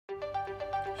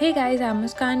Hey guys, I'm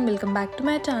Muskan. Welcome back to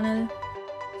my channel.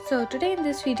 So today in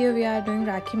this video we are doing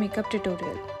Rakhi makeup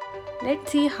tutorial.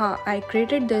 Let's see how I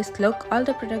created this look, all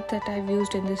the products that I've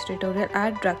used in this tutorial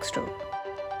at drugstore.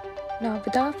 Now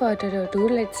without further ado,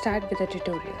 let's start with the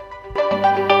tutorial.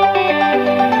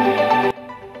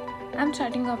 I'm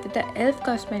starting off with the e.l.f.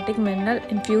 Cosmetic Mineral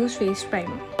Infused Face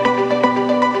Primer.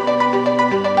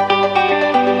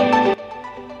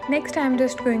 Next, I'm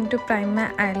just going to prime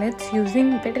my eyelids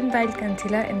using Wet n Wild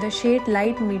concealer in the shade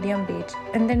Light Medium Beige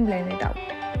and then blend it out.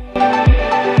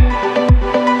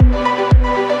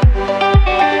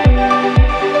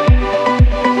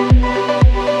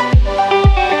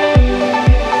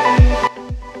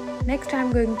 Next,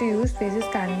 I'm going to use Faces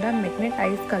Canada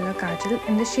Magnetized Color Kajal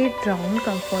in the shade Brown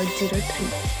Comfort 03.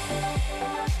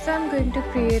 So I'm going to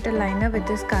create a liner with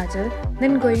this kajal,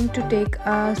 then going to take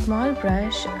a small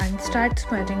brush and start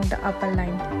smudging the upper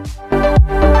line.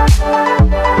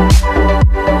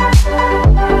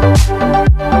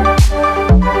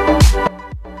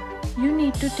 You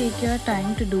need to take your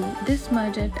time to do this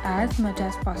smudge it as much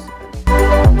as possible.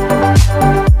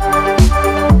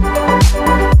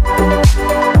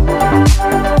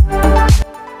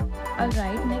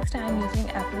 Alright, next I am using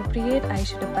appropriate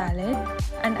eyeshadow palette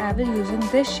and I will using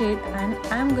this shade and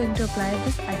I am going to apply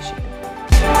this eyeshadow.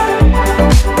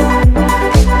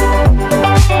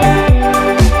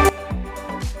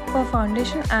 For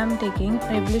foundation I am taking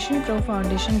Revolution Pro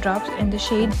Foundation drops in the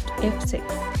shade F6.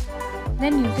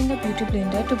 Then using a beauty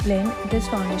blender to blend this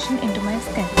foundation into my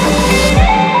skin.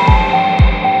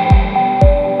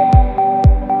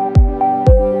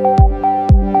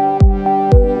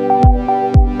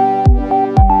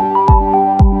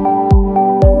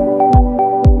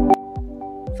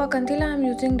 For concealer, I am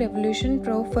using Revolution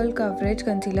Pro Full Coverage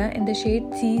Concealer in the shade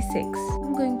C6. I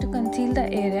am going to conceal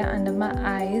the area under my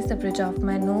eyes, the bridge of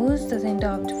my nose, the center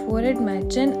of the forehead, my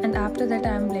chin, and after that I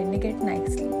am blending it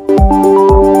nicely.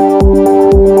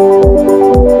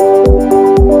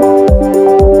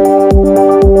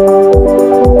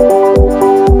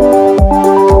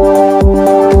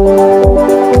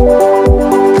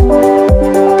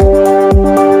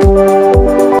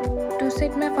 To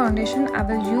set my foundation, I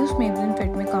will use Maybelline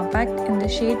Fit Me Compact in the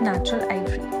shade Natural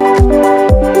Ivory.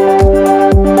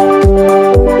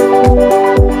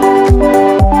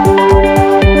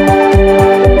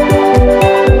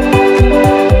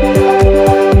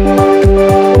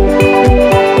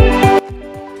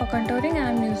 For contouring,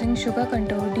 I am using Sugar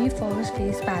Contour D Force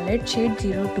Face Palette shade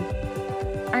 02.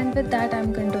 And with that, I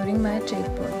am contouring my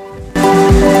cheekbone.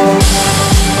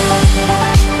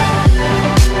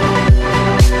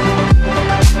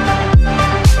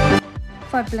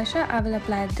 For blusher, I will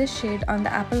apply this shade on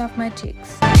the apple of my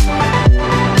cheeks.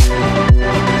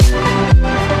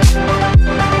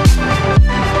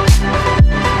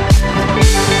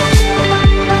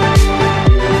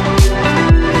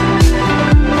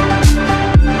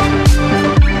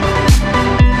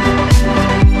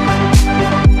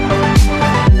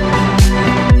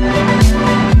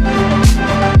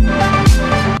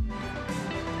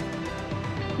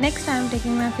 Next, I am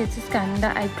taking my Faces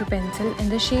Canada Eyebrow Pencil in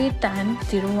the shade Tan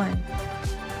 01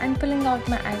 and pulling out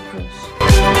my eyebrows.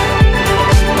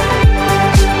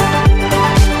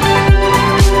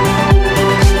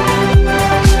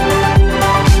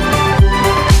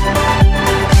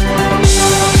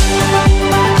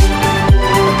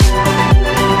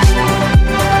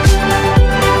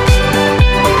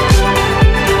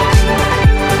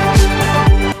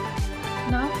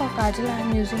 Now for Kajal, I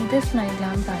am using this My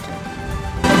Glam Kajal.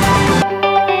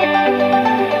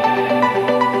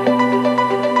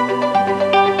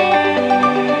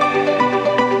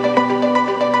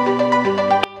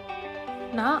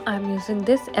 Now I am using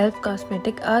this e.l.f.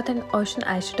 Cosmetic Earth and Ocean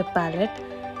Eyeshadow Palette.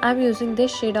 I am using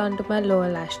this shade onto my lower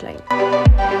lash line.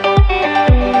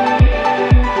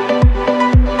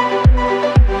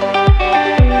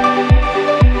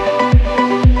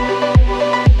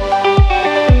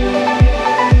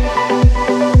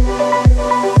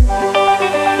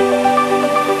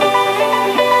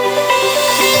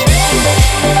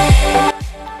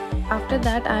 After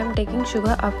that, I am taking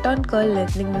Sugar Uptown Curl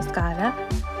Lengthening Mascara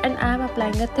and I am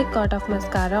applying a thick coat of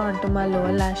mascara onto my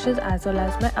lower lashes as well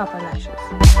as my upper lashes.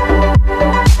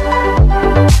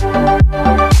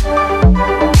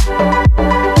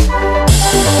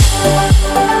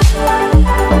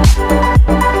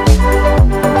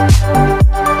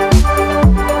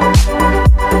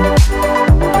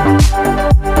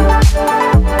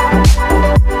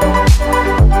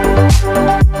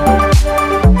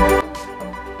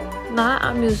 Now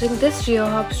I'm using this Riyo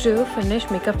Dewy Finish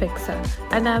Makeup Fixer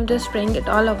and I'm just spraying it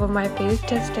all over my face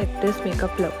just to take this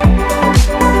makeup look.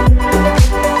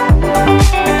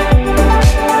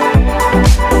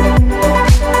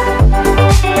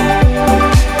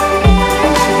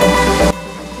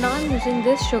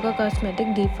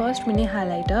 Cosmetics the First Mini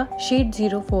Highlighter Shade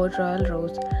 04 Royal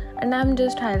Rose, and I'm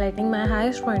just highlighting my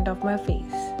highest point of my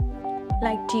face,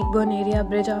 like cheekbone area,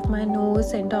 bridge of my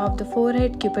nose, center of the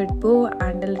forehead, cupid bow,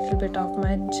 and a little bit of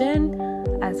my chin,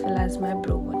 as well as my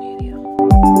brow bone area.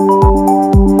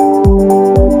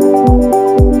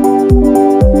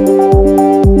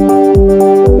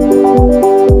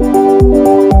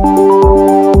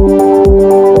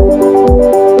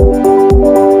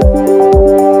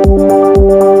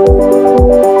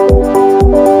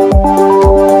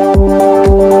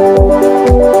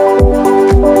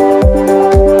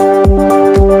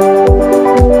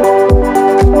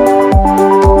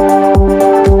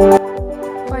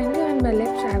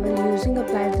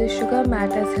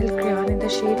 In the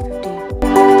shade 15.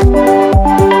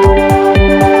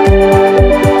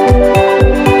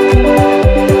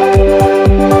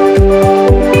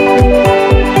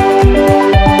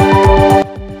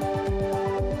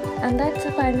 And that's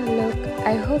the final look.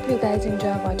 I hope you guys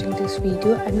enjoy watching this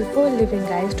video, and before leaving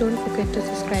guys, don't forget to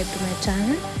subscribe to my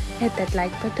channel, hit that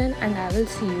like button, and I will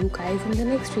see you guys in the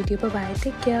next video. Bye bye,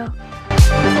 take care.